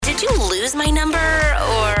lose my number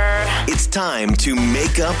or... It's time to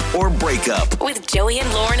make up or break up with Joey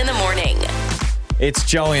and Lauren in the morning. It's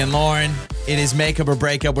Joey and Lauren. It is makeup or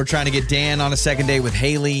breakup. We're trying to get Dan on a second date with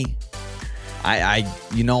Haley. I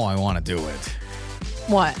want to do it.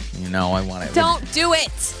 What? I want to. Don't do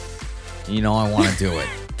it. I want to do it.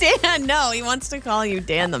 Dan, no. He wants to call you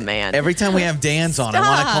Dan the Man. Every time we have Dan's on, I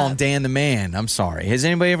want to call him Dan the Man. I'm sorry. Has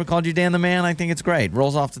anybody ever called you Dan the Man? I think it's great.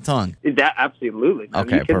 Rolls off the tongue. That absolutely.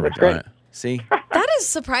 Okay, perfect. All right. See? That is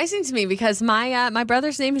surprising to me because my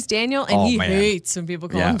brother's name is Daniel, and he hates when people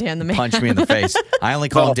call him Dan the Man. Punch me in the face. I only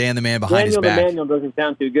call him Dan the Man behind his back. Daniel the Manual doesn't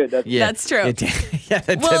sound too good. That's true.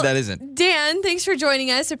 That isn't. Dan, thanks for joining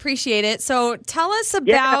us. Appreciate it. So tell us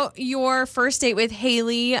about your first date with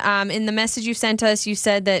Haley. In the message you sent us, you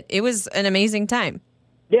said that it was an amazing time.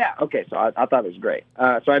 Yeah, okay, so I thought it was great.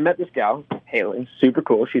 So I met this gal, Haley, super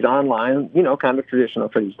cool. She's online, kind of traditional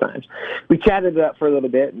for these times. We chatted it up for a little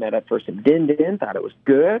bit, met up for some din-din, thought it was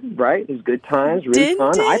good, right? It was good times, really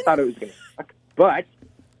fun. I thought it was going to suck, but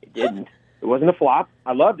it didn't. It wasn't a flop.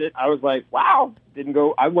 I loved it. I was like, wow.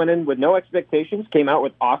 I went in with no expectations, came out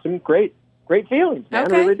with awesome, great feelings, man.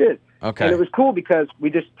 Okay. I really did. Okay. And it was cool because we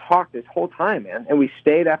just talked this whole time, man, and we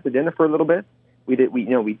stayed after dinner for a little bit. We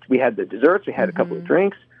had the desserts, we had a couple of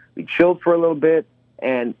drinks, we chilled for a little bit,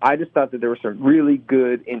 and I just thought that there were some really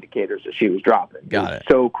good indicators that she was dropping. Got it.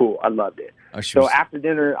 So cool. I loved it. So after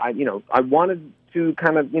dinner, I wanted to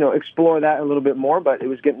kind of, explore that a little bit more, but it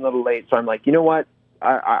was getting a little late. So I'm like, you know what?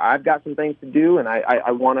 I've got some things to do, and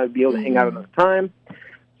I want to be able to hang out another time.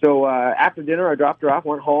 So after dinner, I dropped her off,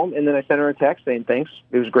 went home, and then I sent her a text saying, thanks.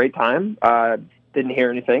 It was a great time. Didn't hear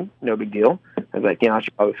anything. No big deal. I was like,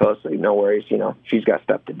 she probably fell asleep. No worries. She's got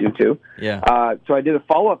stuff to do too. Yeah. So I did a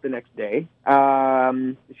follow-up the next day.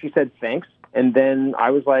 She said thanks. And then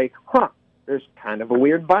I was like, there's kind of a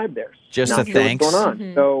weird vibe there. Just Not a sure thanks? What's going on?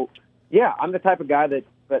 Mm-hmm. So, yeah, I'm the type of guy that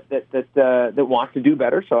wants to do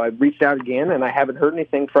better. So I reached out again, and I haven't heard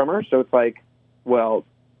anything from her. So it's like, well,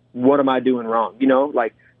 what am I doing wrong?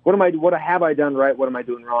 What have I done right? What am I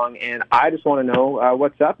doing wrong? And I just want to know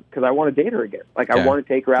what's up because I want to date her again. I want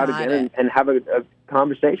to take her out again and have a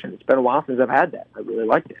conversation. It's been a while since I've had that. I really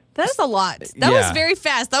liked it. That's a lot. That was very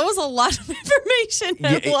fast. That was a lot of information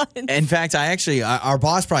at once. In fact, our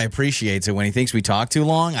boss probably appreciates it when he thinks we talk too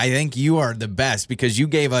long. I think you are the best because you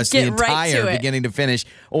gave us the entire beginning to finish,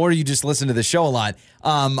 or you just listen to the show a lot.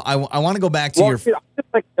 I want to go back to your... I'm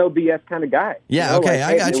just like no BS kind of guy. Yeah, okay,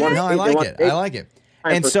 I got you. No, I like it. I like it.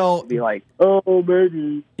 And so, be like, oh,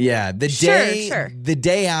 baby. Yeah, the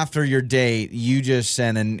day after your date, you just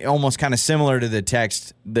sent an almost kind of similar to the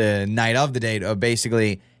text the night of the date of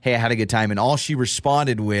basically, hey, I had a good time. And all she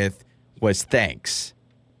responded with was thanks.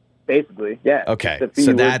 Basically, yeah. Okay,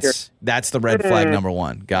 so that's the red flag number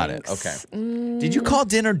one. Got it. Okay. Did you call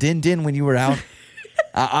dinner din-din when you were out?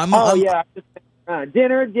 Yeah.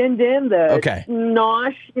 Dinner, din-din, the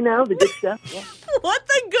nosh, the good stuff. Yeah. What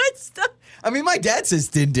the good stuff? I mean, my dad says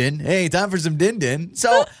din-din. Hey, time for some din-din.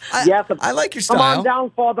 So I like your style. Come on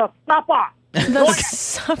down for the supper. The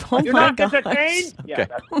supper. Oh, You're my not gosh. entertained? Okay.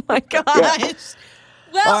 Oh, my gosh. Yeah.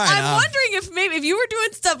 Well, All right, I'm wondering if you were doing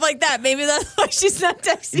stuff like that, maybe that's why she's not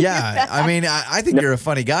texting you back. I mean, I think you're a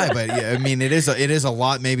funny guy, but I mean, it is a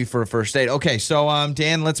lot maybe for a first date. Okay, so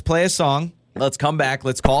Dan, let's play a song. Let's come back.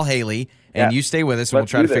 Let's call Haley, and you stay with us, and we'll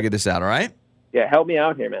try to figure this out, all right? Yeah, help me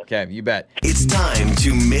out here, man. Okay, you bet. It's time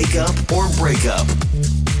to make up or break up.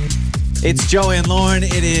 It's Joey and Lauren.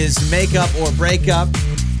 It is makeup or breakup.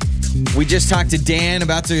 We just talked to Dan,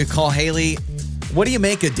 about to call Haley. What do you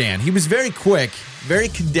make of Dan? He was very quick, very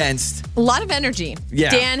condensed. A lot of energy.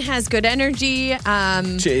 Yeah. Dan has good energy.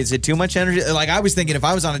 Is it too much energy? Like, I was thinking if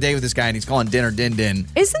I was on a date with this guy and he's calling dinner din-din,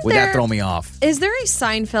 would that throw me off? Is there a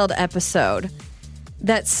Seinfeld episode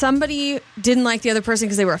that somebody didn't like the other person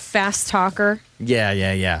because they were a fast talker?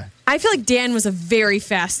 Yeah. I feel like Dan was a very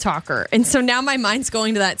fast talker. And so now my mind's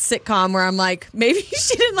going to that sitcom where I'm like, maybe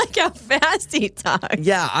she didn't like how fast he talked.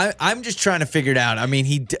 Yeah, I'm just trying to figure it out. I mean,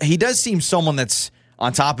 he does seem someone that's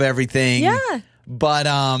on top of everything. Yeah. But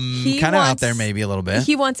kind of out there maybe a little bit.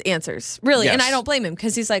 He wants answers, really. Yes. And I don't blame him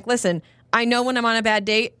because he's like, listen, I know when I'm on a bad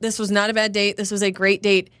date. This was not a bad date. This was a great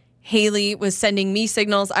date. Haley was sending me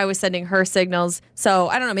signals. I was sending her signals. So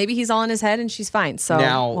I don't know. Maybe he's all in his head and she's fine. So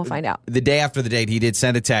now, we'll find out. The day after the date, he did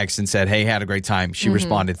send a text and said, hey, had a great time. She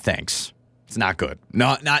responded, thanks. It's not good.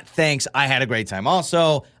 Not thanks. I had a great time.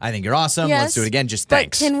 Also, I think you're awesome. Yes, Let's do it again. Just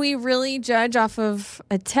thanks. But can we really judge off of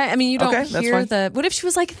a text? I mean, you don't hear what if she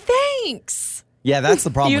was like, thanks? Yeah, that's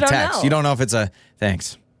the problem with text. Know. You don't know if it's a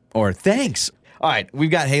thanks or thanks. All right,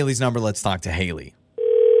 we've got Haley's number. Let's talk to Haley.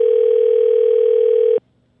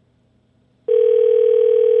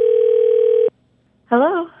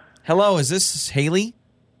 Hello, is this Haley?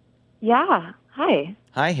 Yeah. Hi.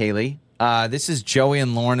 Hi, Haley. This is Joey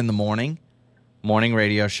and Lauren in the morning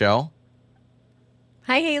radio show.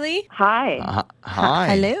 Hi, Haley. Hi. Hi.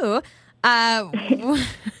 Hello.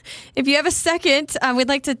 If you have a second, we'd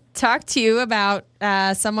like to talk to you about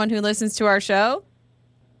someone who listens to our show.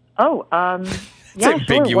 Oh, yeah,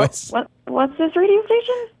 ambiguous. Sure. What's this radio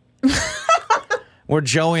station? We're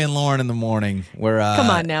Joey and Lauren in the morning. We're Come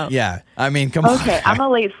on now. Yeah, I mean, come on. Okay, I'm a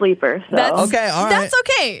late sleeper, so. Okay, all right. That's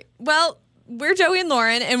okay. Well, we're Joey and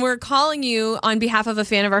Lauren, and we're calling you on behalf of a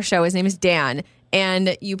fan of our show. His name is Dan,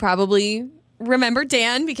 and you probably remember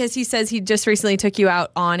Dan because he says he just recently took you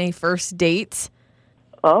out on a first date.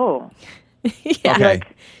 Oh. Yeah. Okay.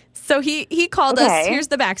 So he called us. Okay. Here's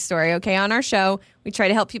the backstory, okay? On our show, we try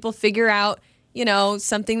to help people figure out,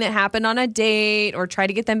 something that happened on a date or try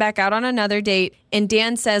to get them back out on another date. And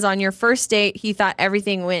Dan says on your first date, he thought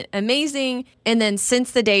everything went amazing. And then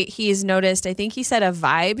since the date, he's noticed, I think he said a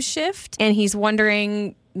vibe shift. And he's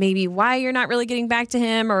wondering maybe why you're not really getting back to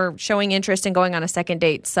him or showing interest in going on a second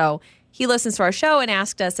date. So he listens to our show and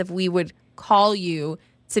asked us if we would call you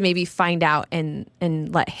to maybe find out and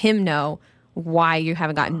let him know why you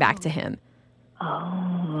haven't gotten back to him.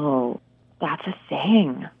 Oh, that's a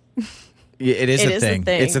thing. It is a thing. a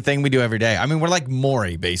thing. It's a thing we do every day. I mean, we're like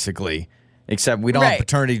Maury, basically, except we don't have Right.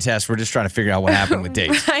 paternity tests. We're just trying to figure out what happened with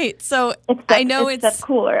dates. Right. So I know That's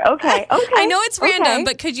cooler. Okay. I know it's random, okay.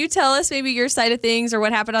 but could you tell us maybe your side of things or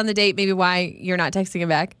what happened on the date, maybe why you're not texting him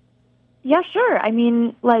back? Yeah, sure. I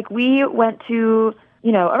mean, like, we went to,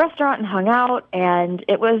 a restaurant and hung out, and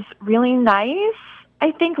it was really nice, I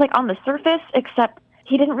think, like, on the surface, except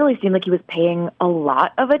he didn't really seem like he was paying a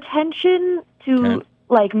lot of attention to, Okay.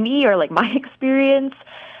 like, me or, like, my experience.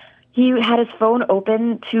 He had his phone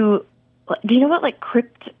open to, do you know what, like,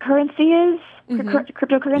 cryptocurrency is?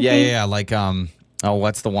 Cryptocurrency? Yeah. Like,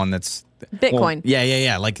 what's the one that's Bitcoin. Well,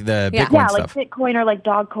 yeah. Like the Yeah. Bitcoin Yeah, stuff. like Bitcoin or, like,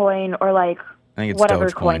 Dogecoin or, like, I think it's whatever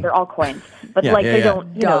Dogecoin. coin. They're all coins. But, Yeah, like, yeah, they yeah.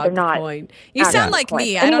 don't, they're not. Dogecoin. You actual sound like coins.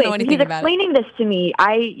 me. I don't know Anyways, anything he's about it. explaining this to me.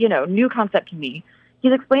 New concept to me.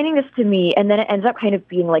 He's explaining this to me, and then it ends up kind of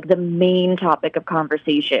being, like, the main topic of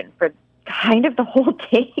conversation for kind of the whole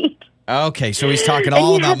date. Okay, so he's talking And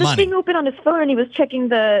all he about had this money. thing open on his phone, and he was checking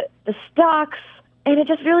the stocks, and it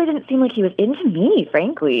just really didn't seem like he was into me,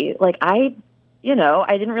 frankly. Like, I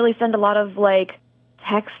didn't really send a lot of, like,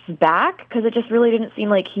 texts back because it just really didn't seem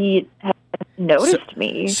like he had noticed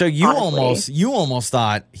me. So you honestly. almost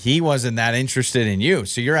thought he wasn't that interested in you.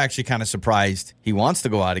 So you're actually kind of surprised he wants to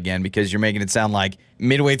go out again because you're making it sound like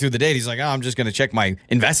midway through the date he's like, "Oh, I'm just going to check my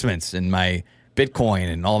investments and my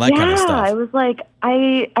Bitcoin and all that kind of Yeah, I stuff." was like,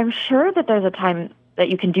 I'm sure that there's a time that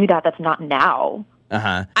you can do that. That's not now.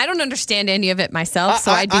 Uh-huh. I don't understand any of it myself,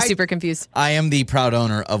 so I'd be super confused. I am the proud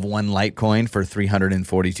owner of one Litecoin for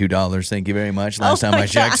 $342. Thank you very much. Last time I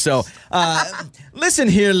checked. So, listen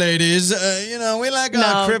here, ladies. We like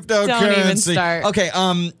No, cryptocurrency. don't even start. Okay,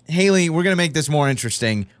 Haley, we're gonna make this more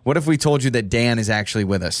interesting. What if we told you that Dan is actually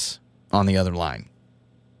with us on the other line?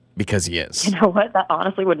 Because he is. You know what? That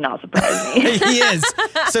honestly would not surprise me. He is.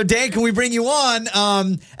 So, Dan, can we bring you on?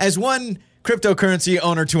 As one cryptocurrency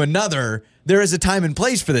owner to another, there is a time and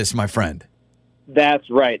place for this, my friend. That's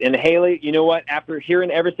right. And Haley, you know what? After hearing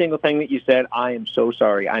every single thing that you said, I am so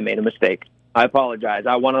sorry. I made a mistake. I apologize.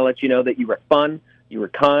 I want to let you know that you were fun, you were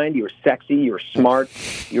kind, you were sexy, you were smart,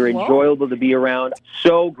 you were enjoyable to be around.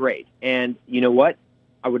 So great. And you know what?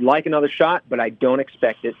 I would like another shot, but I don't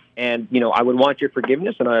expect it. And, I would want your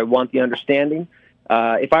forgiveness and I want the understanding.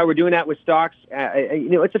 If I were doing that with stocks,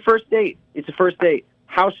 it's a first date. It's a first date.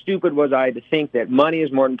 How stupid was I to think that money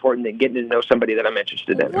is more important than getting to know somebody that I'm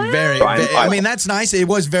interested in? I mean, that's nice. It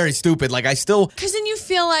was very stupid. Like, I still... Because then you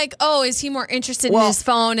feel like, oh, is he more interested in his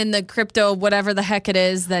phone and the crypto, whatever the heck it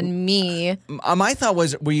is, than me? My thought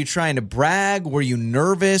was, were you trying to brag? Were you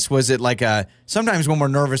nervous? Was it like sometimes when we're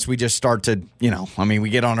nervous, we just start to, we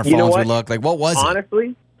get on our phones, we look. Like, what was it?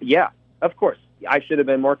 Honestly, yeah, of course. I should have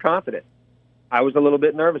been more confident. I was a little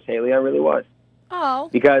bit nervous, Haley. I really was. Oh.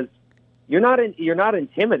 Because... You're not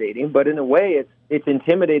intimidating, but in a way, it's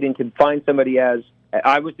intimidating to find somebody as.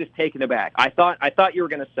 I was just taken aback. I thought you were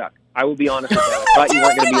going to suck. I will be honest with you. I thought you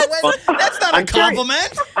weren't going to be fun. That's not a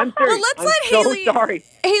compliment. I'm serious. Well, let's I'm let so Haley. sorry.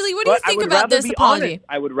 Haley, what do you But I think would about rather this be apology? honest.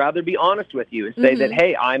 I would rather be honest with you and say that,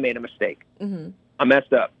 hey, I made a mistake. I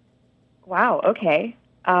messed up. Wow. Okay.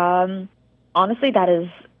 Honestly, that is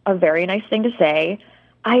a very nice thing to say.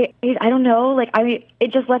 I don't know. Like,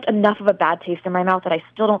 it just left enough of a bad taste in my mouth that I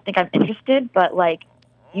still don't think I'm interested. But, like,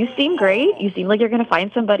 you seem great. You seem like you're going to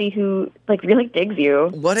find somebody who like really digs you.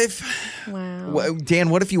 What if, Wow. Dan,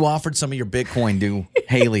 what if you offered some of your Bitcoin to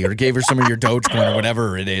Haley or gave her some of your Dogecoin or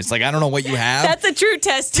whatever it is? Like, I don't know what you have. That's a true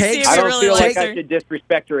test to see if I you don't really feel like like I her. should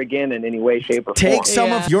disrespect her again in any way, shape, or form. Take some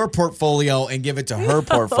Yeah. of your portfolio and give it to her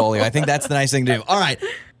portfolio. I think that's the nice thing to do. All right.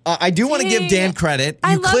 I do want to give Dan credit. You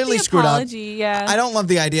I love clearly the screwed apology, up. yeah. I don't love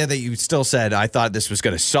the idea that you still said, I thought this was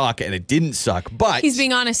going to suck, and it didn't suck. But He's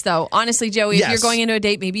being honest, though. Honestly, Joey, if Yes. you're going into a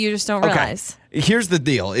date, maybe you just don't realize. Here's the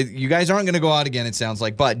deal. You guys aren't going to go out again, it sounds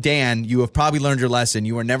like. But Dan, you have probably learned your lesson.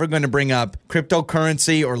 You are never going to bring up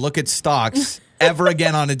cryptocurrency or look at stocks ever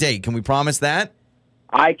again on a date. Can we promise that?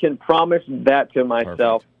 I can promise that to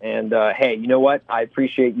myself. Perfect. And hey, you know what? I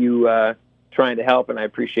appreciate you trying to help, and I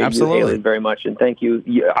appreciate Absolutely. you, Haley, very much. And thank you.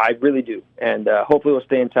 I really do. And hopefully we'll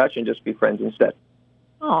stay in touch and just be friends instead.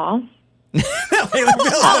 Aw.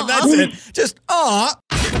 That's it. Just, aw.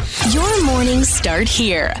 Your mornings start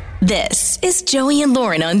here. This is Joey and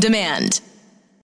Lauren on Demand.